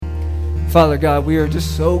Father God, we are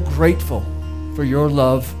just so grateful for your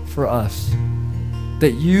love for us,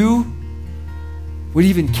 that you would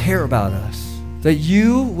even care about us, that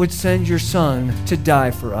you would send your Son to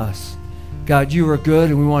die for us. God, you are good,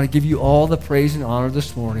 and we want to give you all the praise and honor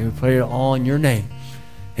this morning. We pray it all in your name.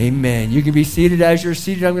 Amen. You can be seated. As you're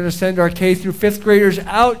seated, I'm going to send our K through 5th graders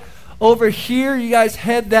out over here. You guys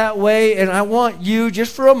head that way, and I want you,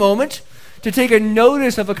 just for a moment, to take a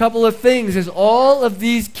notice of a couple of things as all of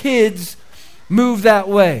these kids move that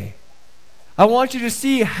way. I want you to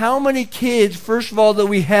see how many kids, first of all, that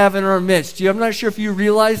we have in our midst. I'm not sure if you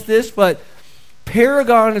realize this, but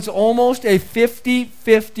Paragon is almost a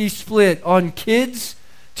 50-50 split on kids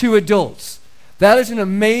to adults. That is an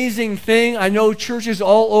amazing thing. I know churches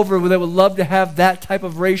all over that would love to have that type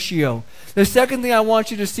of ratio. The second thing I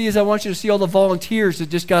want you to see is I want you to see all the volunteers that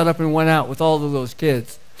just got up and went out with all of those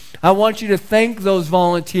kids. I want you to thank those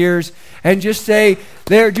volunteers and just say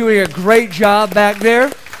they're doing a great job back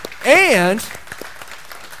there. And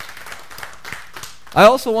I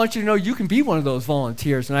also want you to know you can be one of those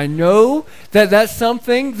volunteers. And I know that that's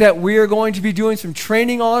something that we are going to be doing some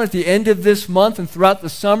training on at the end of this month and throughout the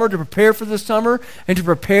summer to prepare for the summer and to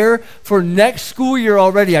prepare for next school year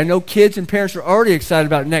already. I know kids and parents are already excited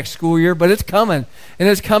about next school year, but it's coming. And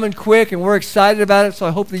it's coming quick, and we're excited about it, so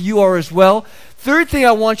I hope that you are as well. Third thing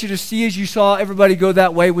I want you to see as you saw everybody go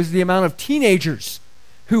that way was the amount of teenagers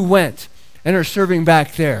who went and are serving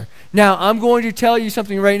back there. Now, I'm going to tell you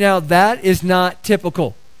something right now. That is not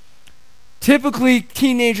typical. Typically,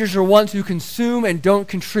 teenagers are ones who consume and don't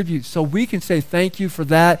contribute. So we can say thank you for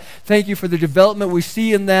that. Thank you for the development we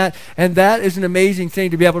see in that. And that is an amazing thing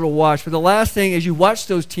to be able to watch. But the last thing is you watch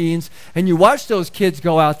those teens and you watch those kids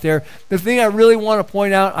go out there. The thing I really want to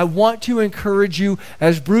point out, I want to encourage you,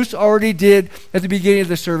 as Bruce already did at the beginning of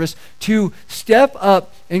the service, to step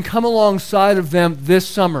up and come alongside of them this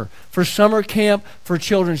summer. For summer camp, for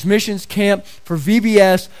children's missions camp, for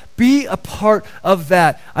VBS, be a part of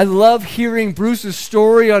that. I love hearing Bruce's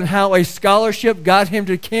story on how a scholarship got him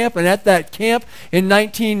to camp, and at that camp in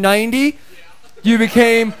 1990, you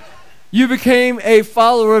became a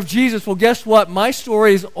follower of Jesus. Well, guess what? My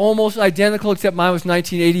story is almost identical, except mine was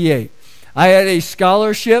 1988. I had a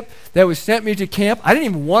scholarship that was sent me to camp. I didn't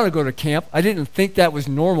even want to go to camp. I didn't think that was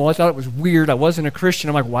normal. I thought it was weird. I wasn't a Christian.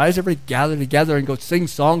 I'm like, why does everybody gather together and go sing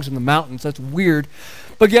songs in the mountains? That's weird.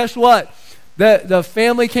 But guess what? The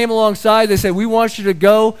family came alongside. They said, we want you to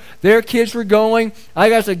go. Their kids were going. I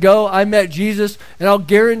got to go. I met Jesus. And I'll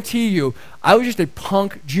guarantee you, I was just a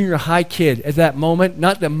punk junior high kid at that moment.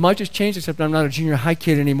 Not that much has changed, except I'm not a junior high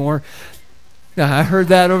kid anymore. I heard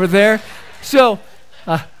that over there. So,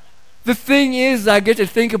 the thing is, I get to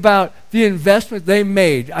think about the investment they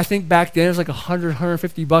made. I think back then it was like $100,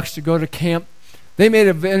 $150 to go to camp. They made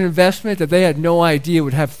an investment that they had no idea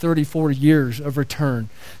would have 30, 40 years of return.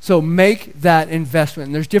 So make that investment.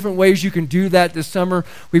 And there's different ways you can do that this summer.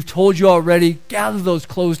 We've told you already, gather those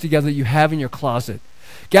clothes together that you have in your closet.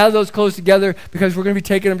 Gather those clothes together because we're going to be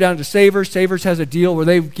taking them down to Savers. Savers has a deal where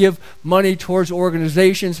they give money towards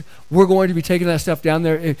organizations. We're going to be taking that stuff down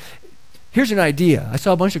there. Here's an idea. I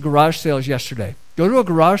saw a bunch of garage sales yesterday. Go to a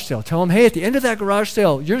garage sale. Tell them, hey, at the end of that garage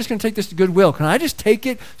sale, you're just going to take this to Goodwill. Can I just take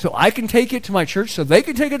it so I can take it to my church so they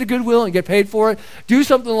can take it to Goodwill and get paid for it? Do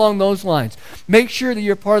something along those lines. Make sure that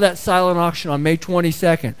you're part of that silent auction on May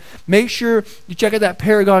 22nd. Make sure you check out that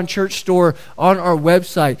Paragon Church store on our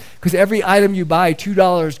website, because every item you buy,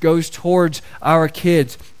 $2 goes towards our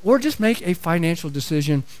kids. Or just make a financial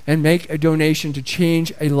decision and make a donation to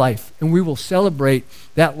change a life. And we will celebrate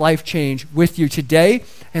that life change with you today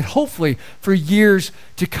and hopefully for years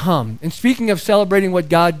to come. And speaking of celebrating what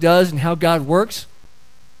God does and how God works,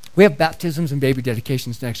 we have baptisms and baby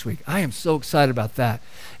dedications next week. I am so excited about that.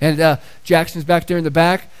 And Jackson's back there in the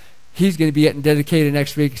back. He's going to be getting dedicated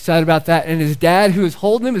next week. Excited about that. And his dad, who is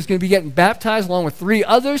holding him, is going to be getting baptized along with 3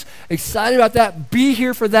 others. Excited about that. Be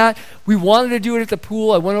here for that. We wanted to do it at the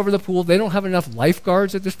pool. I went over to the pool. They don't have enough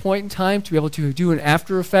lifeguards at this point in time to be able to do an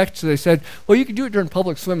after effect. So they said, well, you can do it during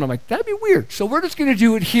public swim. And I'm like, that'd be weird. So we're just going to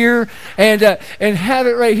do it here and have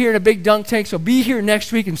it right here in a big dunk tank. So be here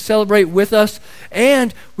next week and celebrate with us.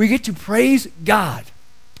 And we get to praise God.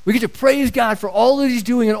 We get to praise God for all that he's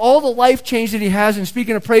doing and all the life change that he has. And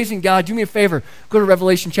speaking of praising God, do me a favor. Go to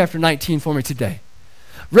Revelation chapter 19 for me today.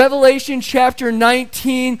 Revelation chapter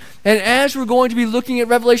 19. And as we're going to be looking at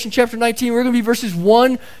Revelation chapter 19, we're going to be verses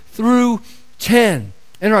 1 through 10.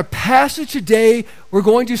 In our passage today, we're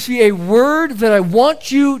going to see a word that I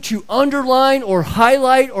want you to underline or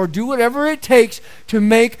highlight or do whatever it takes to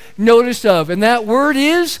make notice of. And that word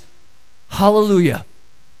is hallelujah.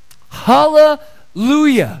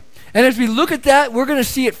 Hallelujah. And as we look at that, we're going to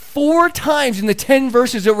see it 4 times in the 10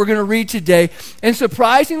 verses that we're going to read today. And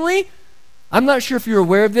surprisingly, I'm not sure if you're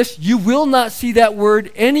aware of this, you will not see that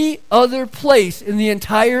word any other place in the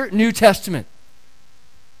entire New Testament.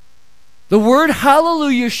 The word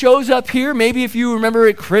hallelujah shows up here. Maybe if you remember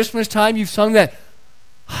at Christmas time, you've sung that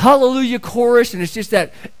hallelujah chorus, and it's just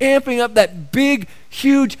that amping up that big,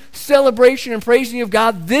 huge celebration and praising of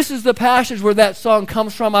God. This is the passage where that song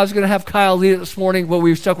comes from. I was going to have Kyle lead it this morning, but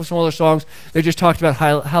we stuck with some other songs. They just talked about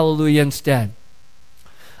hallelujah instead.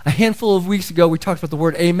 A handful of weeks ago, we talked about the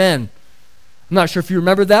word amen. I'm not sure if you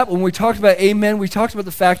remember that. When we talked about amen, we talked about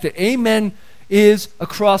the fact that amen is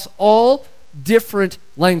across all different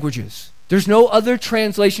languages. There's no other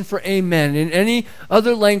translation for amen in any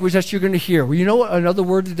other language that you're going to hear. Well, you know what another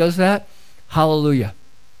word that does that? Hallelujah.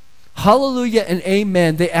 Hallelujah and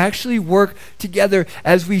amen, they actually work together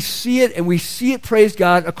as we see it, and we see it, praise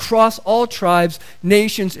God, across all tribes,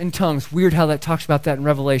 nations, and tongues. Weird how that talks about that in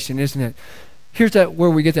Revelation, isn't it? Here's where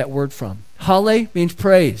we get that word from. Halle means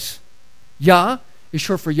praise. Yah is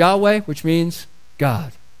short for Yahweh, which means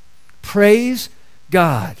God. Praise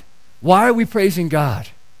God. Why are we praising God?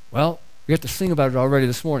 Well, we have to sing about it already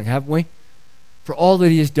this morning, haven't we? For all that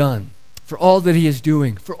he has done, for all that he is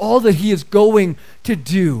doing, for all that he is going to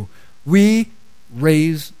do, we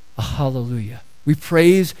raise a hallelujah. We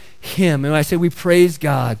praise him. And when I say we praise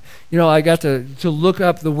God, you know, I got to look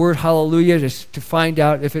up the word hallelujah to find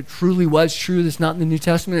out if it truly was true. That's not in the New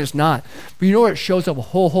Testament. It's not. But you know where it shows up a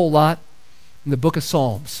whole lot? In the book of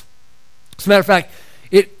Psalms. As a matter of fact,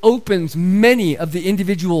 it opens many of the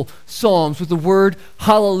individual psalms with the word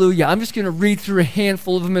hallelujah. I'm just going to read through a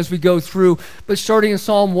handful of them as we go through. But starting in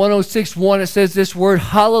Psalm 106:1, it says this word,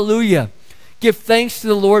 hallelujah. Give thanks to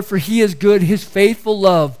the Lord, for he is good. His faithful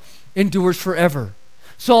love endures forever.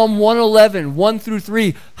 Psalm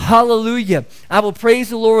 111:1-3, hallelujah. I will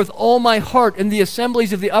praise the Lord with all my heart in the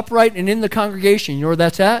assemblies of the upright and in the congregation. You know where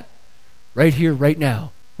that's at? Right here, right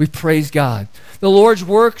now. We praise God. The Lord's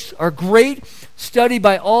works are great, studied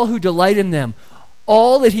by all who delight in them.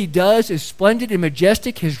 All that he does is splendid and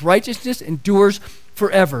majestic. His righteousness endures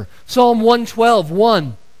forever. Psalm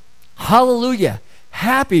 112:1, hallelujah.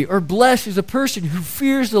 Happy or blessed is a person who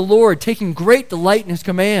fears the Lord, taking great delight in his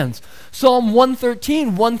commands. Psalm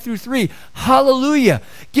 113:1-3, hallelujah.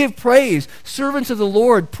 Give praise, servants of the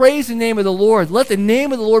Lord. Praise the name of the Lord. Let the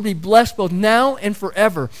name of the Lord be blessed both now and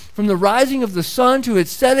forever. From the rising of the sun to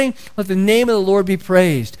its setting, let the name of the Lord be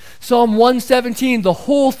praised. Psalm 117, the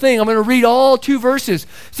whole thing. I'm going to read all 2 verses. It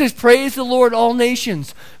says, praise the Lord, all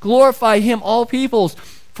nations. Glorify him, all peoples.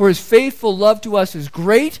 For his faithful love to us is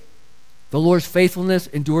great. The Lord's faithfulness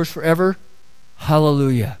endures forever.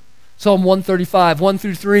 Hallelujah. Psalm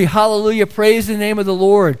 135:1-3, hallelujah. Praise the name of the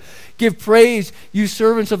Lord. Give praise, you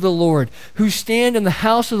servants of the Lord, who stand in the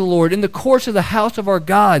house of the Lord, in the courts of the house of our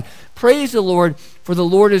God. Praise the Lord, for the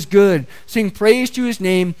Lord is good. Sing praise to his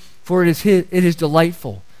name, for it is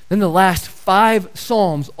delightful. Then the last 5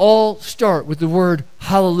 psalms all start with the word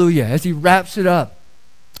hallelujah as he wraps it up.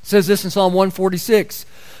 It says this in Psalm 146.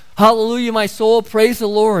 Hallelujah, my soul, praise the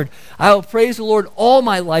Lord. I will praise the Lord all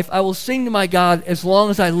my life. I will sing to my God as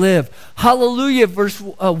long as I live. Hallelujah, verse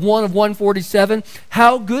 1 of 147.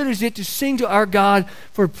 How good is it to sing to our God,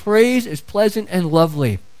 for praise is pleasant and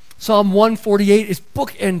lovely. Psalm 148 is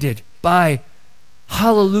bookended by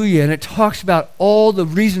hallelujah, and it talks about all the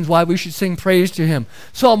reasons why we should sing praise to him.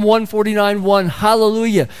 Psalm 149:1,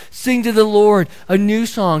 hallelujah. Sing to the Lord a new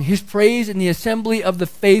song, his praise in the assembly of the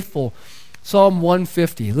faithful. Psalm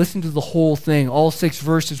 150, listen to the whole thing, all 6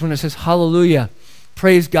 verses when it says, hallelujah,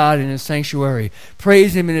 praise God in his sanctuary,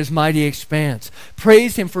 praise him in his mighty expanse,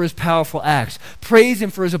 praise him for his powerful acts, praise him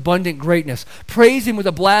for his abundant greatness, praise him with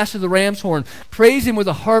a blast of the ram's horn, praise him with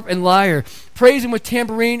a harp and lyre, praise him with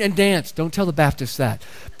tambourine and dance. Don't tell the Baptists that.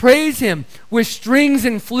 Praise him with strings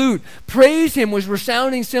and flute, praise him with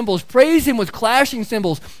resounding cymbals, praise him with clashing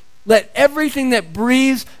cymbals. Let everything that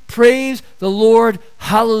breathes praise the Lord.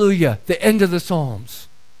 Hallelujah. The end of the Psalms.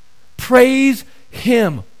 Praise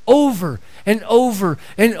him over and over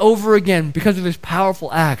and over again because of his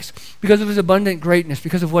powerful acts, because of his abundant greatness,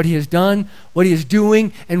 because of what he has done, what he is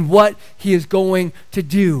doing, and what he is going to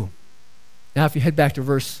do. Now, if you head back to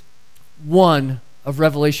verse 1 of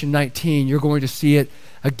Revelation 19, you're going to see it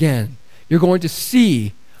again. You're going to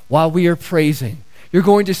see while we are praising. You're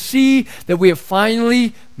going to see that we have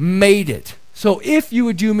finally made it. So if you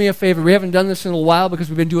would do me a favor, we haven't done this in a while because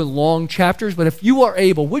we've been doing long chapters, but if you are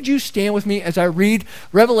able, would you stand with me as I read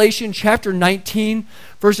Revelation chapter 19,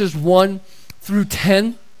 verses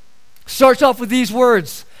 1-10? Starts off with these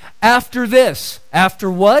words, after this.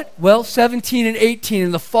 After what? Well, 17 and 18,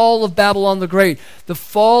 in the fall of Babylon the Great, the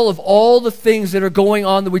fall of all the things that are going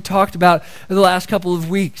on that we talked about in the last couple of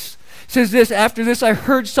weeks. It says this, after this I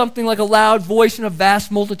heard something like a loud voice in a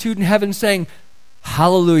vast multitude in heaven saying,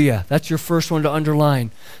 hallelujah. That's your first one to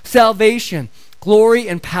underline. Salvation, glory,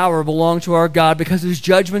 and power belong to our God because his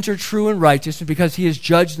judgments are true and righteous, and because he has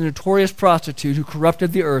judged the notorious prostitute who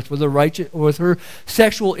corrupted the earth with her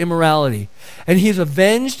sexual immorality. And he has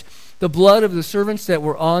avenged the blood of the servants that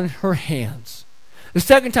were on her hands. The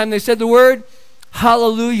second time they said the word,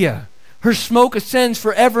 hallelujah. Her smoke ascends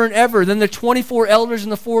forever and ever. Then the 24 elders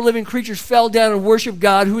and the 4 living creatures fell down and worshiped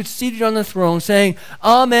God who is seated on the throne, saying,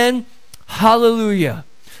 Amen, hallelujah.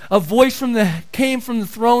 A voice came from the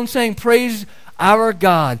throne saying, praise our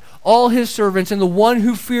God, all his servants, and the one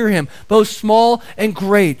who fear him, both small and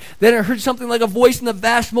great. Then I heard something like a voice in the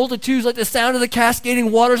vast multitudes, like the sound of the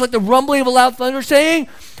cascading waters, like the rumbling of a loud thunder, saying,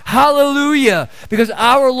 hallelujah, because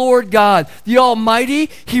our Lord God, the Almighty,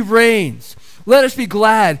 he reigns. Let us be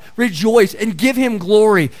glad, rejoice, and give him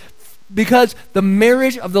glory, because the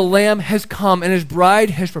marriage of the Lamb has come, and his bride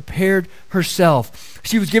has prepared herself.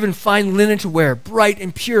 She was given fine linen to wear, bright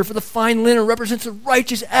and pure, for the fine linen represents the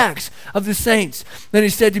righteous acts of the saints. Then he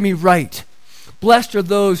said to me, write, blessed are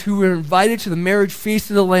those who were invited to the marriage feast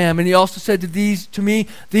of the Lamb. And he also said to me,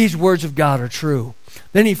 these words of God are true.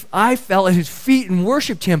 Then I fell at his feet and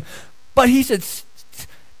worshipped him. But he said,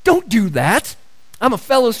 don't do that. I'm a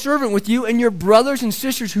fellow servant with you and your brothers and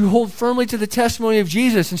sisters who hold firmly to the testimony of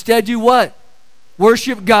Jesus. Instead, do what?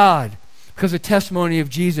 Worship God, because the testimony of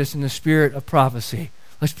Jesus in the spirit of prophecy.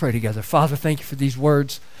 Let's pray together. Father, thank you for these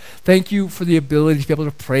words. Thank you for the ability to be able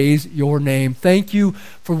to praise your name. Thank you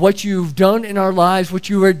for what you've done in our lives, what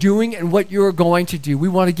you are doing, and what you are going to do. We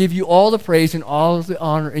want to give you all the praise and all of the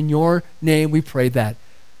honor. In your name we pray that.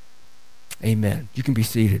 Amen. You can be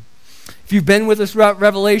seated. If you've been with us throughout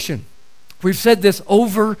Revelation, we've said this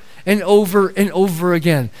over and over and over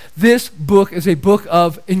again. This book is a book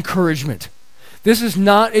of encouragement. This is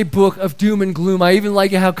not a book of doom and gloom. I even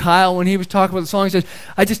like how Kyle, when he was talking about the song, he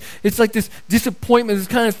says, it's like this disappointment, this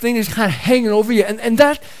kind of thing is kind of hanging over you. And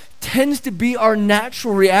that tends to be our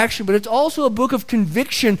natural reaction, but it's also a book of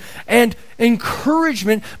conviction and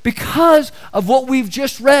encouragement because of what we've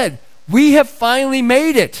just read. We have finally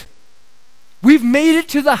made it. We've made it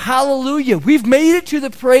to the hallelujah. We've made it to the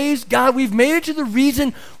praise God. We've made it to the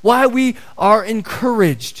reason why we are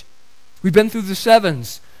encouraged. We've been through the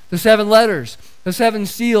sevens, the 7 letters, the 7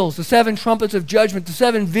 seals, the 7 trumpets of judgment, the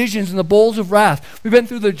 7 visions and the bowls of wrath. We've been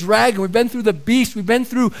through the dragon. We've been through the beast. We've been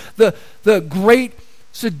through the great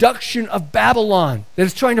seduction of Babylon that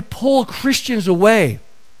is trying to pull Christians away.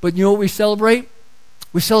 But you know what we celebrate?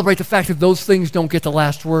 We celebrate the fact that those things don't get the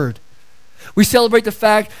last word. We celebrate the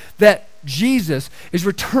fact that Jesus is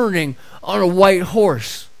returning on a white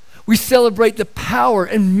horse. We celebrate the power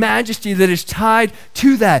and majesty that is tied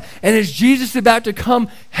to that. And as Jesus is about to come,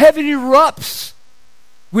 heaven erupts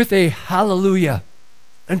with a hallelujah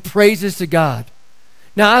and praises to God.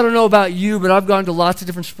 Now, I don't know about you, but I've gone to lots of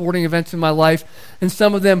different sporting events in my life, and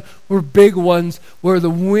some of them were big ones where the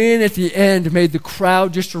win at the end made the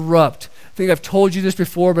crowd just erupt. I think I've told you this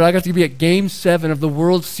before, but I got to be at Game 7 of the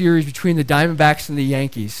World Series between the Diamondbacks and the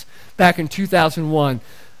Yankees back in 2001.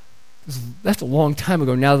 That's a long time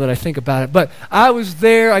ago now that I think about it. But I was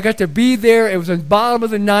there. I got to be there. It was the bottom of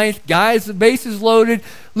the 9th. Guys, the bases loaded.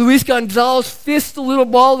 Luis Gonzalez fists the little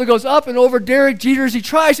ball that goes up and over Derek Jeter as he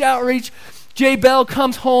tries to outreach. Jay Bell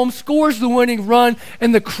comes home, scores the winning run,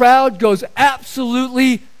 and the crowd goes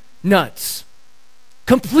absolutely nuts.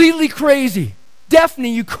 Completely crazy.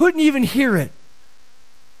 Deafening. You couldn't even hear it.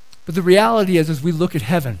 But the reality is, as we look at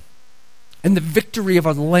heaven and the victory of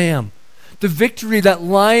our Lamb, the victory, that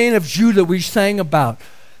Lion of Judah we sang about,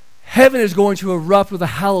 heaven is going to erupt with a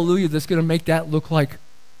hallelujah that's going to make that look like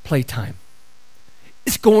playtime.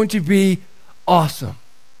 It's going to be awesome.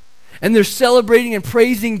 And they're celebrating and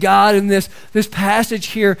praising God in this passage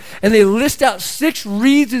here, and they list out 6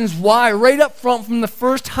 reasons why right up front from the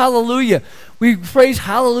first hallelujah. We praise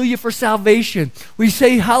hallelujah for salvation. We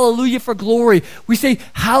say hallelujah for glory. We say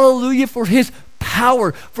hallelujah for his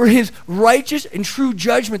power, for his righteous and true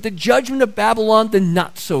judgment, the judgment of Babylon, the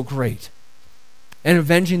not so great, and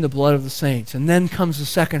avenging the blood of the saints. And then comes the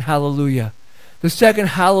second hallelujah. The second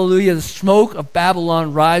hallelujah, the smoke of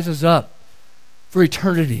Babylon rises up for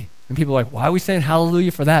eternity. And people are like, why are we saying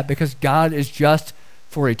hallelujah for that? Because God is just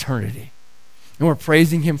for eternity. And we're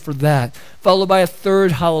praising him for that. Followed by a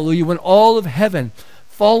third hallelujah, when all of heaven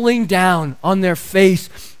falling down on their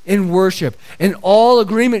face in worship, in all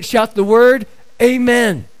agreement shout the word,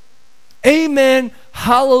 Amen. Amen.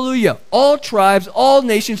 hallelujah. All tribes, all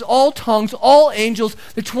nations, all tongues, all angels,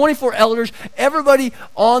 the 24 elders, everybody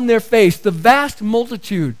on their face, the vast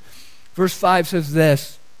multitude. Verse 5 says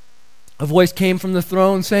this, a voice came from the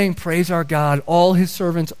throne saying, praise our God, all his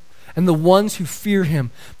servants, and the ones who fear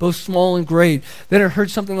him, both small and great. Then I heard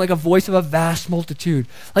something like a voice of a vast multitude,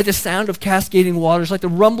 like the sound of cascading waters, like the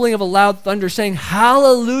rumbling of a loud thunder, saying,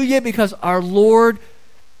 hallelujah, because our Lord,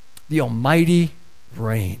 the Almighty,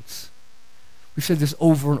 reigns. We've said this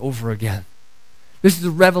over and over again. This is the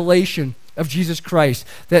revelation of Jesus Christ,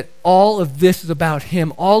 that all of this is about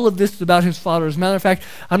him. All of this is about his Father. As a matter of fact,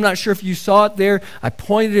 I'm not sure if you saw it there. I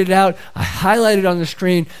pointed it out. I highlighted on the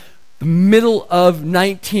screen. The middle of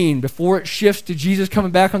 19, before it shifts to Jesus coming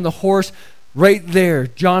back on the horse, right there,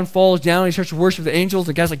 John falls down, he starts to worship the angels.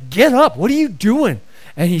 The guy's like, get up, what are you doing?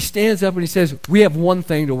 And he stands up and he says, we have one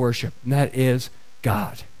thing to worship, and that is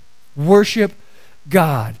God. Worship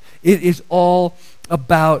God. It is all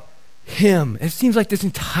about him. It seems like this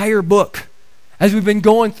entire book, as we've been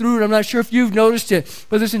going through it, I'm not sure if you've noticed it,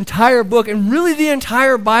 but this entire book, and really the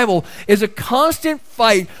entire Bible, is a constant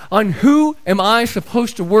fight on who am I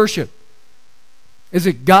supposed to worship. Is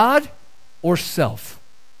it God or self?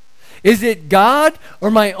 Is it God or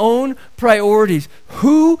my own priorities?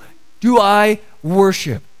 Who do I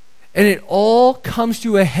worship? And it all comes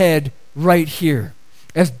to a head right here.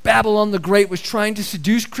 As Babylon the Great was trying to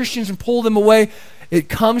seduce Christians and pull them away, it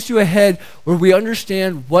comes to a head where we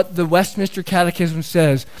understand what the Westminster Catechism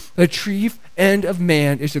says. The chief end of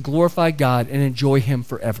man is to glorify God and enjoy him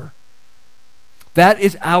forever. That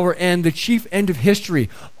is our end, the chief end of history.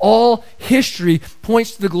 All history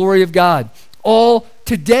points to the glory of God. All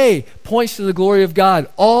today points to the glory of God.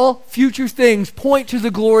 All future things point to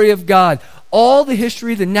the glory of God. All the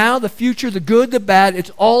history, the now, the future, the good, the bad,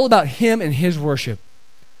 it's all about him and his worship.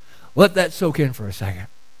 Let that soak in for a second.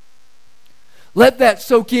 Let that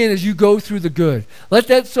soak in as you go through the good. Let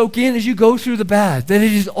that soak in as you go through the bad. That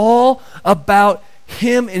it is all about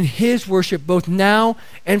him and his worship, both now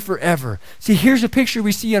and forever. See, here's a picture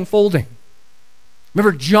we see unfolding.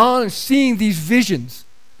 Remember, John is seeing these visions.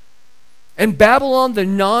 And Babylon, the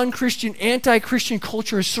non-Christian, anti-Christian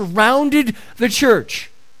culture, has surrounded the church.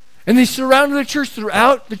 And they surrounded the church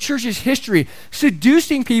throughout the church's history,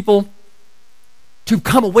 seducing people to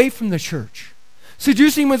come away from the church.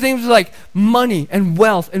 Seducing with things like money and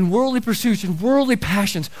wealth and worldly pursuits and worldly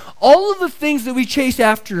passions. All of the things that we chase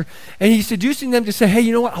after. And he's seducing them to say, hey,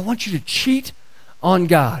 you know what? I want you to cheat on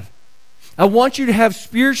God. I want you to have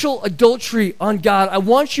spiritual adultery on God. I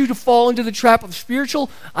want you to fall into the trap of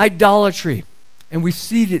spiritual idolatry. And we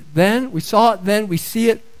see it then. We saw it then. We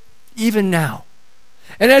see it even now.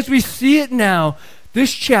 And as we see it now,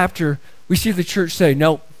 this chapter, we see the church say,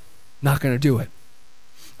 nope, not going to do it.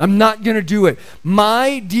 I'm not going to do it.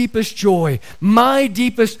 My deepest joy, my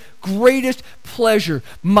deepest, greatest pleasure,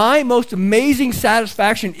 my most amazing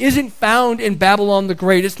satisfaction isn't found in Babylon the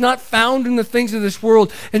Great. It's not found in the things of this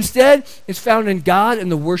world. Instead, it's found in God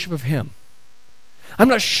and the worship of him. I'm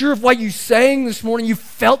not sure if what you sang this morning, you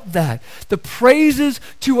felt that. The praises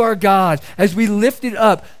to our God as we lifted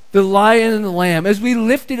up the lion and the lamb, as we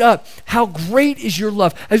lifted up, how great is your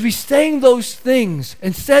love, as we sang those things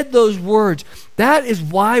and said those words, that is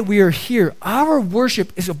why we are here. Our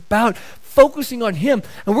worship is about focusing on him.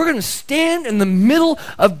 And we're going to stand in the middle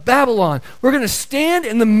of Babylon. We're going to stand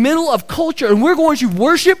in the middle of culture, and we're going to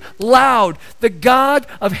worship loud the God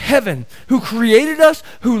of heaven, who created us,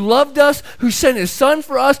 who loved us, who sent his son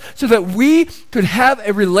for us so that we could have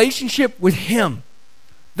a relationship with him.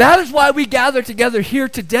 That is why we gather together here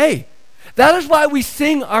today. That is why we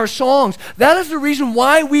sing our songs. That is the reason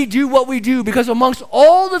why we do what we do, because amongst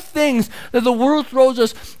all the things that the world throws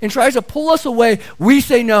us and tries to pull us away, we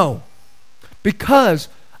say no. Because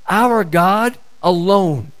our God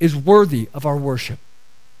alone is worthy of our worship.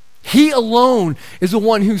 He alone is the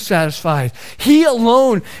one who's satisfied. He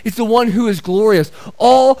alone is the one who is glorious.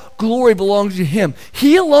 All glory belongs to him.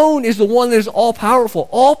 He alone is the one that is all-powerful.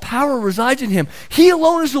 All power resides in him. He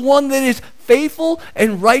alone is the one that is faithful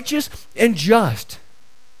and righteous and just.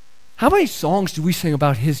 How many songs do we sing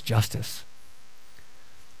about his justice?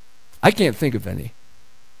 I can't think of any.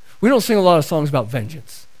 We don't sing a lot of songs about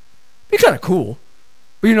vengeance. It'd be kind of cool.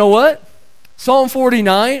 But you know what? Psalm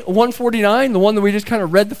 149, the one that we just kind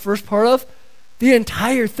of read the first part of, the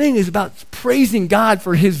entire thing is about praising God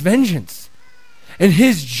for his vengeance and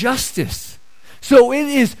his justice. So it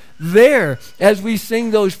is there as we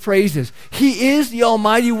sing those praises. He is the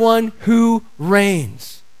Almighty One who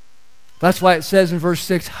reigns. That's why it says in verse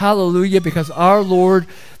 6, hallelujah, because our Lord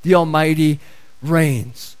the Almighty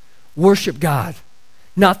reigns. Worship God,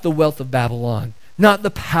 not the wealth of Babylon. not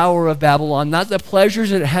the power of Babylon, not the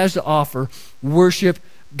pleasures that it has to offer. Worship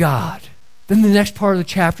God. Then the next part of the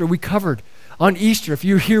chapter we covered on Easter. If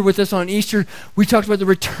you're here with us on Easter, we talked about the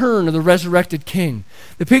return of the resurrected King.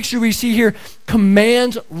 The picture we see here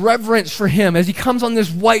commands reverence for him as he comes on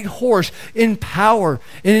this white horse in power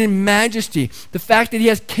and in majesty. The fact that he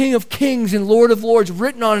has King of Kings and Lord of Lords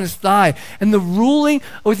written on his thigh, and the ruling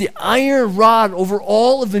with the iron rod over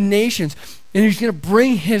all of the nations. And he's going to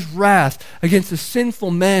bring his wrath against the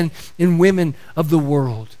sinful men and women of the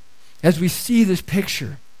world. As we see this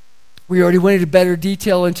picture, we already went into better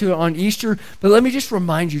detail into it on Easter, but let me just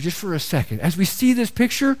remind you just for a second. As we see this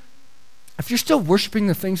picture, if you're still worshiping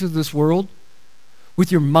the things of this world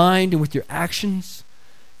with your mind and with your actions,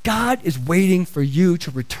 God is waiting for you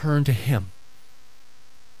to return to him.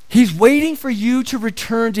 He's waiting for you to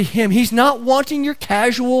return to him. He's not wanting your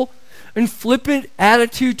casual and flippant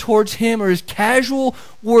attitude towards him or his casual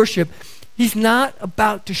worship. He's not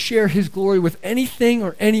about to share his glory with anything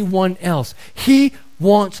or anyone else. He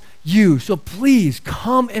wants you. So please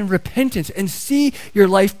come in repentance and see your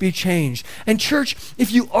life be changed. And church,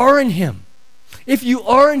 if you are in him,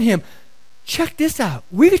 check this out.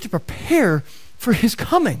 We get to prepare for his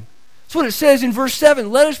coming. That's what it says in verse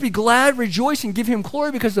 7. Let us be glad, rejoice, and give him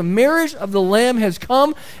glory, because the marriage of the Lamb has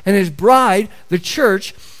come, and his bride, the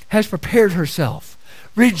church, has prepared herself.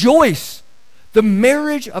 Rejoice. The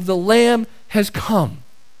marriage of the Lamb has come.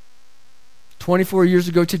 24 years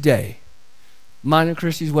ago today, mine and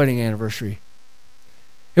Christy's wedding anniversary.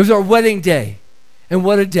 It was our wedding day. And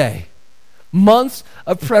what a day. Months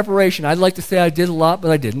of preparation. I'd like to say I did a lot,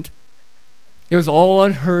 but I didn't. It was all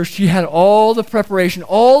on her. She had all the preparation,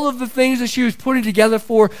 all of the things that she was putting together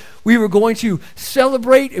for. We were going to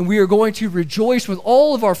celebrate and we were going to rejoice with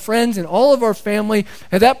all of our friends and all of our family.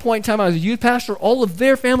 At that point in time, I was a youth pastor, all of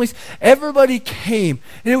their families. Everybody came,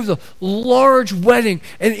 and it was a large wedding.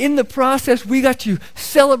 And in the process, we got to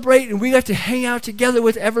celebrate and we got to hang out together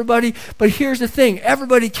with everybody. But here's the thing.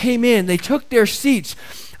 Everybody came in. They took their seats.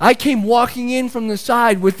 I came walking in from the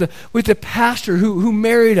side with the pastor who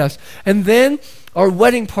married us. And then our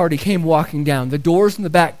wedding party came walking down. The doors in the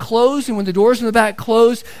back closed, and when the doors in the back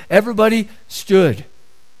closed, everybody stood.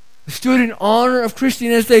 They stood in honor of Christy.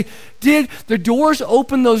 And as they did, the doors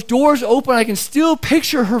opened. Those doors open. I can still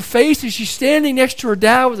picture her face as she's standing next to her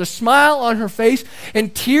dad with a smile on her face,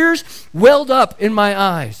 and tears welled up in my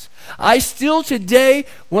eyes. I still today,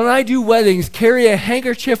 when I do weddings, carry a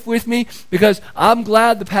handkerchief with me because I'm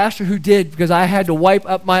glad the pastor who did, because I had to wipe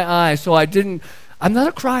up my eyes so I'm not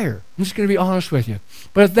a crier. I'm just going to be honest with you.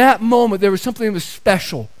 But at that moment, there was something that was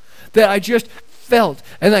special that I just felt,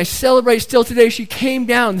 and I celebrate still today. She came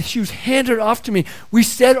down, she was handed off to me. We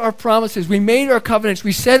said our promises, we made our covenants,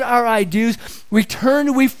 we said our I do's, we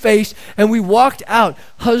turned, we faced, and we walked out,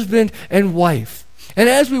 husband and wife. And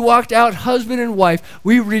as we walked out, husband and wife,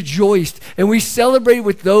 we rejoiced and we celebrated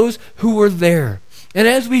with those who were there. And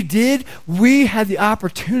as we did, we had the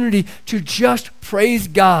opportunity to just praise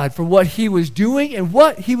God for what he was doing and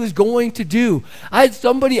what he was going to do. I had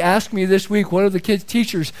somebody ask me this week, one of the kids'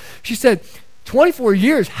 teachers, she said, 24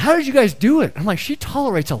 years, how did you guys do it? I'm like, she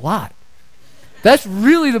tolerates a lot. That's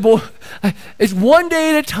really it's one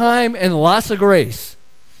day at a time and lots of grace.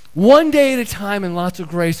 One day at a time and lots of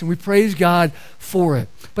grace, and we praise God for it.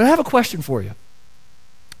 But I have a question for you.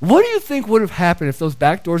 What do you think would have happened if those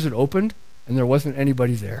back doors had opened and there wasn't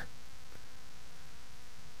anybody there?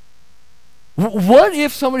 What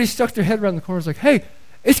if somebody stuck their head around the corner and was like, hey,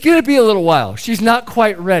 it's going to be a little while. She's not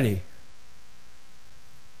quite ready.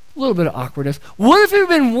 A little bit of awkwardness. What if it had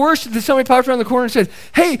been worse if somebody popped around the corner and said,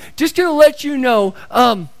 hey, just going to let you know,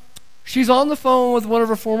 she's on the phone with one of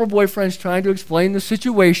her former boyfriends trying to explain the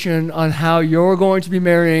situation on how you're going to be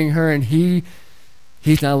marrying her, and he's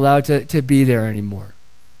not allowed to be there anymore.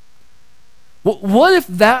 Well, what if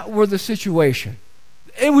that were the situation?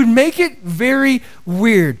 It would make it very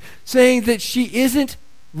weird, saying that she isn't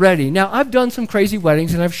ready. Now, I've done some crazy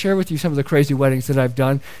weddings, and I've shared with you some of the crazy weddings that I've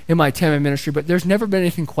done in my time in ministry, but there's never been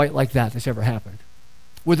anything quite like that's ever happened,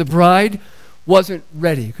 where the bride wasn't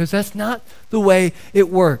ready, because that's not the way it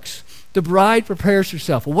works. The bride prepares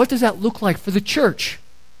herself. Well, what does that look like for the church?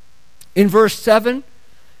 In verse 7,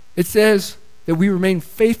 it says that we remain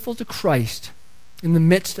faithful to Christ in the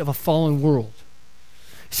midst of a fallen world.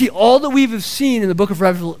 See, all that we've seen in the book of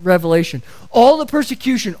Revelation, all the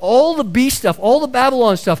persecution, all the beast stuff, all the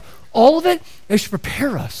Babylon stuff, all of it is to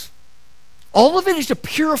prepare us. All of it is to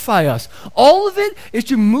purify us. All of it is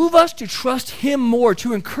to move us to trust him more,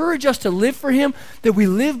 to encourage us to live for him, that we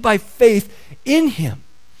live by faith in him.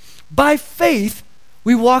 By faith,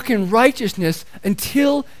 we walk in righteousness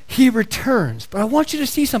until he returns. But I want you to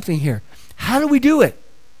see something here. How do we do it?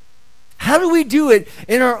 How do we do it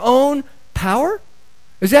in our own power?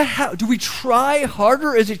 Is that how? Do we try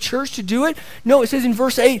harder as a church to do it? No, it says in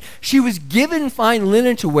verse 8, she was given fine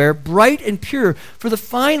linen to wear, bright and pure, for the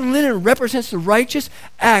fine linen represents the righteous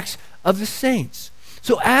acts of the saints.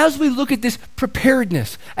 So as we look at this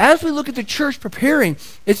preparedness, as we look at the church preparing,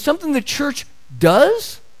 it's something the church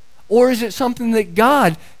does, or is it something that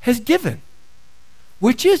God has given?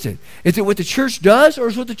 Which is it? Is it what the church does, or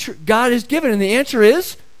is it what God has given? And the answer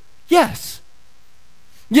is yes.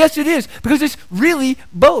 Yes, it is, because it's really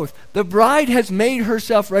both. The bride has made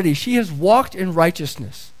herself ready. She has walked in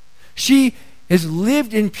righteousness. She has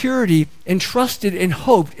lived in purity and trusted and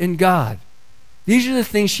hoped in God. These are the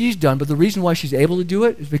things she's done, but the reason why she's able to do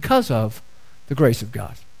it is because of the grace of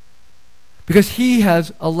God. Because he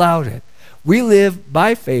has allowed it. We live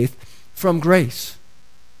by faith from grace.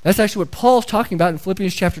 That's actually what Paul's talking about in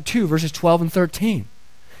Philippians chapter 2, verses 12 and 13.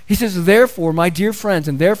 He says, therefore, my dear friends,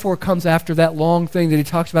 and therefore comes after that long thing that he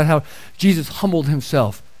talks about how Jesus humbled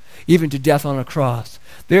himself, even to death on a cross.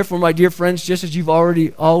 Therefore, my dear friends, just as you've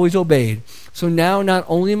already always obeyed, so now not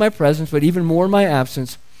only in my presence, but even more in my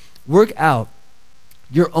absence, work out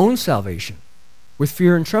your own salvation with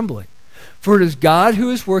fear and trembling. For it is God who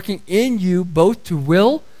is working in you both to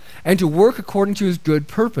will and to work according to his good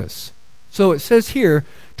purpose. So it says here,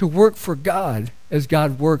 to work for God as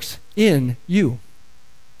God works in you.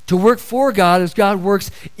 To work for God as God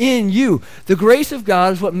works in you. The grace of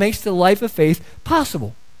God is what makes the life of faith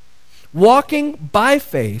possible. Walking by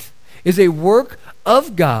faith is a work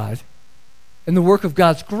of God and the work of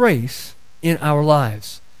God's grace in our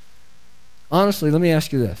lives. Honestly, let me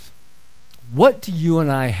ask you this. What do you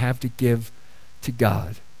and I have to give to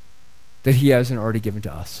God that he hasn't already given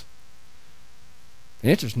to us? The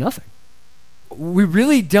answer is nothing. We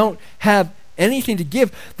really don't have anything to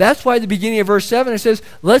give. That's why at the beginning of verse 7 it says,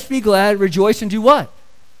 let's be glad, rejoice, and do what?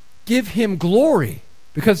 Give him glory,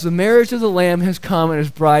 because the marriage of the Lamb has come and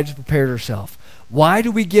his bride has prepared herself. Why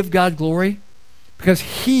do we give God glory? Because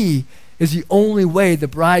he is the only way the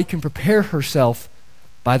bride can prepare herself,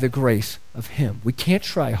 by the grace of him. We can't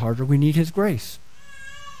try harder. We need his grace.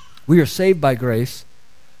 We are saved by grace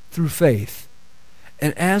through faith.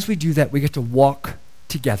 And as we do that, we get to walk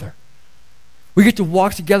together. We get to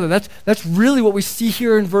walk together. That's really what we see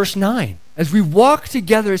here in verse 9. As we walk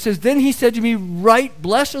together, it says, then he said to me, right,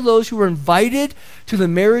 blessed are those who are invited to the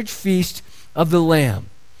marriage feast of the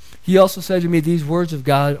Lamb. He also said to me, these words of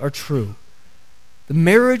God are true. The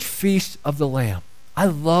marriage feast of the Lamb. I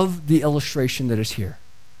love the illustration that is here.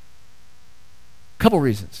 A couple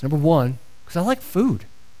reasons. Number one, because I like food.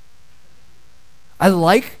 I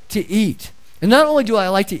like to eat. And not only do I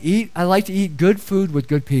like to eat good food with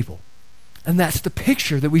good people. And that's the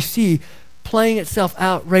picture that we see playing itself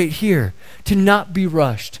out right here. To not be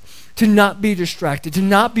rushed, to not be distracted, to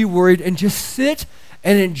not be worried, and just sit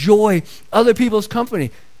and enjoy other people's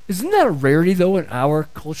company. Isn't that a rarity, though, in our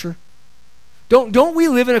culture? Don't we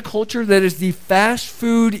live in a culture that is the fast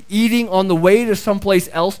food eating on the way to someplace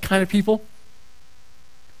else kind of people?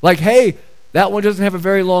 Like, hey, that one doesn't have a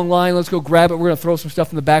very long line. Let's go grab it. We're going to throw some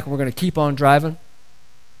stuff in the back and we're going to keep on driving.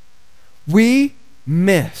 We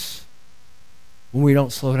miss when we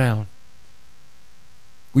don't slow down.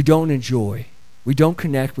 We don't enjoy. We don't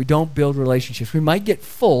connect. We don't build relationships. We might get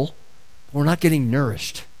full, but we're not getting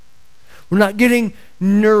nourished. We're not getting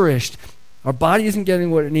nourished. Our body isn't getting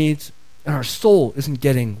what it needs, and our soul isn't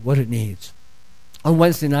getting what it needs. On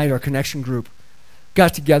Wednesday night, our connection group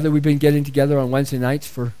got together. We've been getting together on Wednesday nights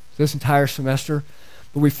for this entire semester.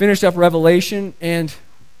 But we finished up Revelation, and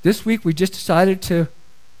this week we just decided to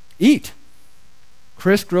eat.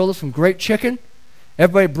 Chris grilled us some great chicken.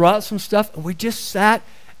 Everybody brought some stuff, and we just sat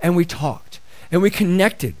and we talked. And we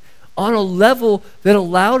connected on a level that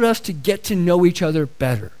allowed us to get to know each other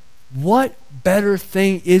better. What better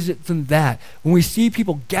thing is it than that when we see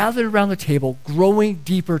people gathered around the table growing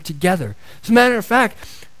deeper together? As a matter of fact,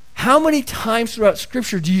 how many times throughout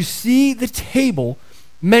Scripture do you see the table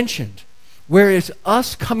mentioned where it's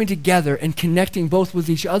us coming together and connecting both with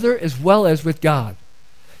each other as well as with God?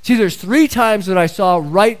 See, there's 3 times that I saw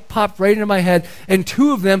popped right into my head, and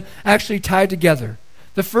 2 of them actually tied together.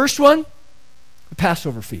 The first one, the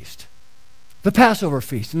Passover feast. The Passover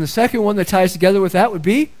feast. And the second one that ties together with that would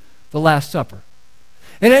be the Last Supper.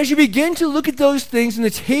 And as you begin to look at those things in the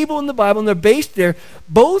table in the Bible, and they're based there,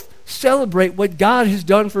 both celebrate what God has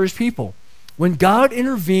done for his people. When God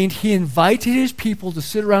intervened, he invited his people to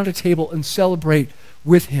sit around a table and celebrate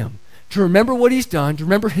with him, to remember what he's done, to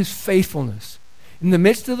remember his faithfulness. In the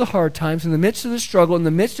midst of the hard times, in the midst of the struggle, in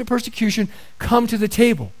the midst of persecution, come to the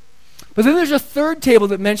table. But then there's a third table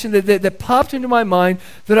that mentioned that popped into my mind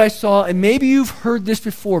that I saw, and maybe you've heard this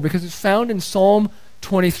before because it's found in Psalm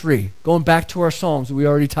 23, going back to our Psalms that we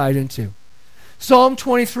already tied into. Psalm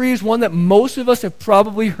 23 is one that most of us have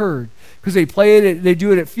probably heard because they play it, they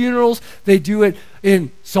do it at funerals, they do it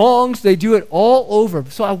in songs, they do it all over.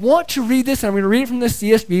 So I want to read this, and I'm going to read it from the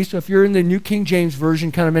CSB, so if you're in the New King James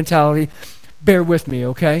Version kind of mentality, bear with me,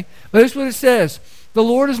 okay? But this is what it says. The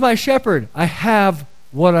Lord is my shepherd. I have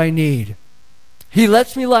what I need. He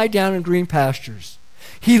lets me lie down in green pastures.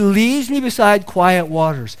 He leads me beside quiet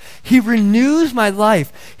waters. He renews my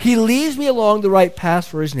life. He leads me along the right path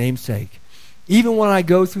for his name's sake. Even when I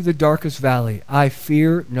go through the darkest valley, I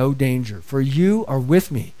fear no danger, for you are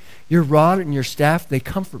with me. Your rod and your staff, they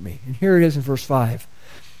comfort me. And here it is in verse 5.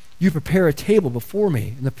 You prepare a table before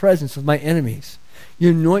me in the presence of my enemies.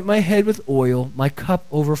 You anoint my head with oil, my cup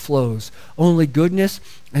overflows. Only goodness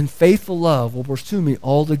and faithful love will pursue me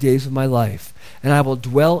all the days of my life, and I will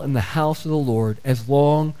dwell in the house of the Lord as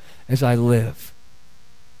long as I live.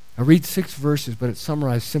 I read 6 verses, but it's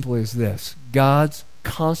summarized simply as this: God's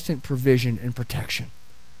constant provision and protection.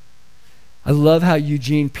 I love how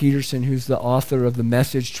Eugene Peterson, who's the author of the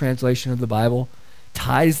Message translation of the Bible,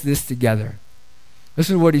 ties this together.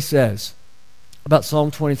 Listen to what he says about Psalm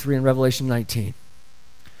 23 and Revelation 19.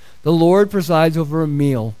 The Lord presides over a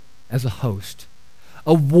meal as a host.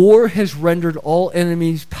 A war has rendered all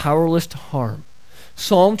enemies powerless to harm.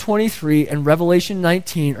 Psalm 23 and Revelation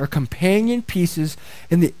 19 are companion pieces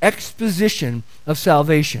in the exposition of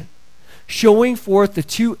salvation, showing forth the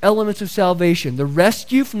two elements of salvation: the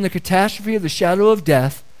rescue from the catastrophe of the shadow of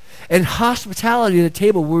death, and hospitality at the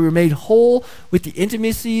table where we're made whole with the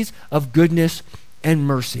intimacies of goodness and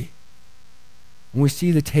mercy. When we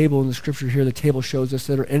see the table in the scripture here, the table shows us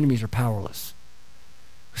that our enemies are powerless.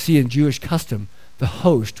 We see in Jewish custom, the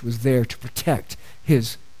host was there to protect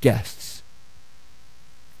his guests.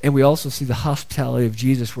 And we also see the hospitality of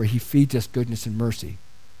Jesus where he feeds us goodness and mercy.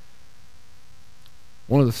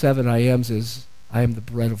 One of the 7 I ams is, I am the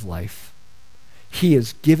bread of life. He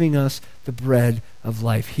is giving us the bread of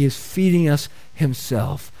life. He is feeding us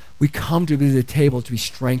himself. We come to the table to be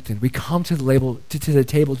strengthened. We come to the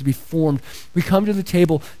table to be formed. We come to the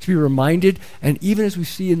table to be reminded. And even as we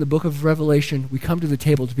see in the book of Revelation, we come to the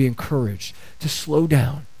table to be encouraged, to slow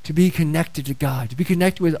down, to be connected to God, to be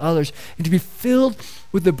connected with others, and to be filled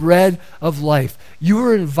with the bread of life. You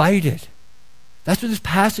are invited. That's what this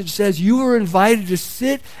passage says. You are invited to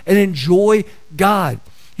sit and enjoy God.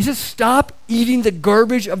 He says, stop eating the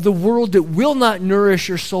garbage of the world that will not nourish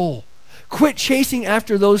your soul. Quit chasing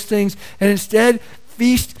after those things and instead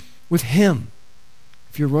feast with him.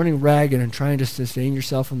 If you're running ragged and trying to sustain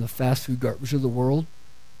yourself from the fast food garbage of the world,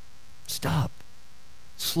 stop.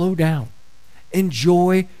 Slow down.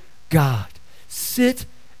 Enjoy God. Sit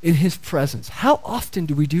in his presence. How often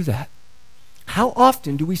do we do that? How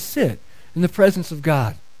often do we sit in the presence of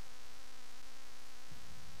God?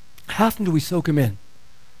 How often do we soak him in?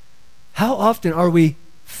 How often are we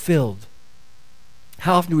filled?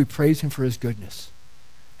 How often do we praise him for his goodness?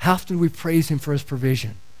 How often do we praise him for his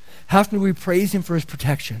provision? How often do we praise him for his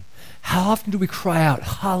protection? How often do we cry out,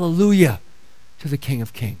 hallelujah, to the King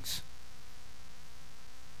of Kings?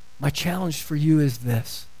 My challenge for you is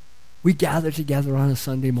this. We gather together on a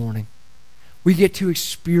Sunday morning. We get to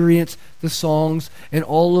experience the songs and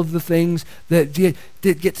all of the things that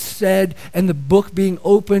get said and the book being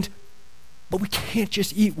opened, but we can't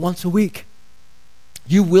just eat once a week.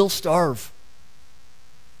 You will starve.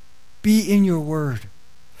 Be in your word.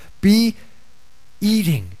 Be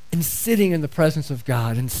eating and sitting in the presence of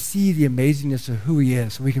God and see the amazingness of who he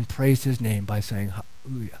is so we can praise his name by saying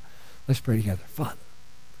hallelujah. Let's pray together. Father,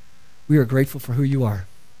 we are grateful for who you are.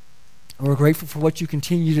 And we're grateful for what you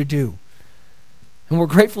continue to do. And we're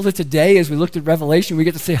grateful that today, as we looked at Revelation, we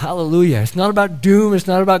get to say hallelujah. It's not about doom. It's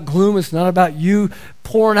not about gloom. It's not about you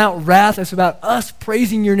pouring out wrath. It's about us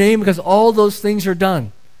praising your name because all those things are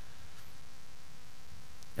done.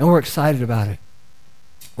 And we're excited about it.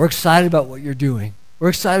 We're excited about what you're doing. We're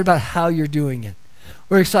excited about how you're doing it.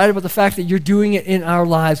 We're excited about the fact that you're doing it in our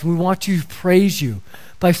lives. We want to praise you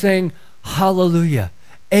by saying hallelujah,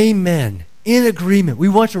 amen, in agreement. We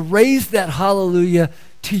want to raise that hallelujah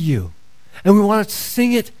to you. And we want to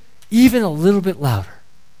sing it even a little bit louder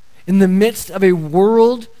in the midst of a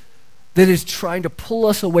world that is trying to pull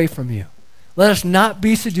us away from you. Let us not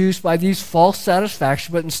be seduced by these false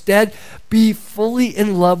satisfactions, but instead be fully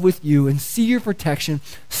in love with you and see your protection,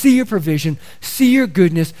 see your provision, see your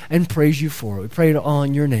goodness, and praise you for it. We pray it all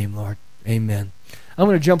in your name, Lord. Amen. I'm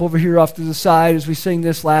going to jump over here off to the side as we sing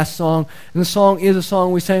this last song. And the song is a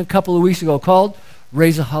song we sang a couple of weeks ago called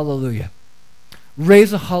Raise a Hallelujah.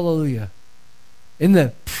 raise a hallelujah. In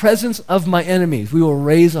the presence of my enemies, we will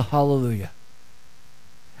raise a hallelujah.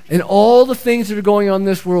 In all the things that are going on in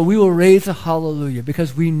this world, we will raise a hallelujah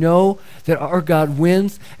because we know that our God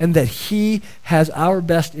wins and that he has our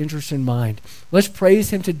best interest in mind. Let's praise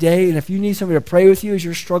him today. And if you need somebody to pray with you as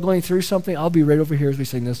you're struggling through something, I'll be right over here as we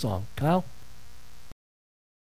sing this song. Kyle?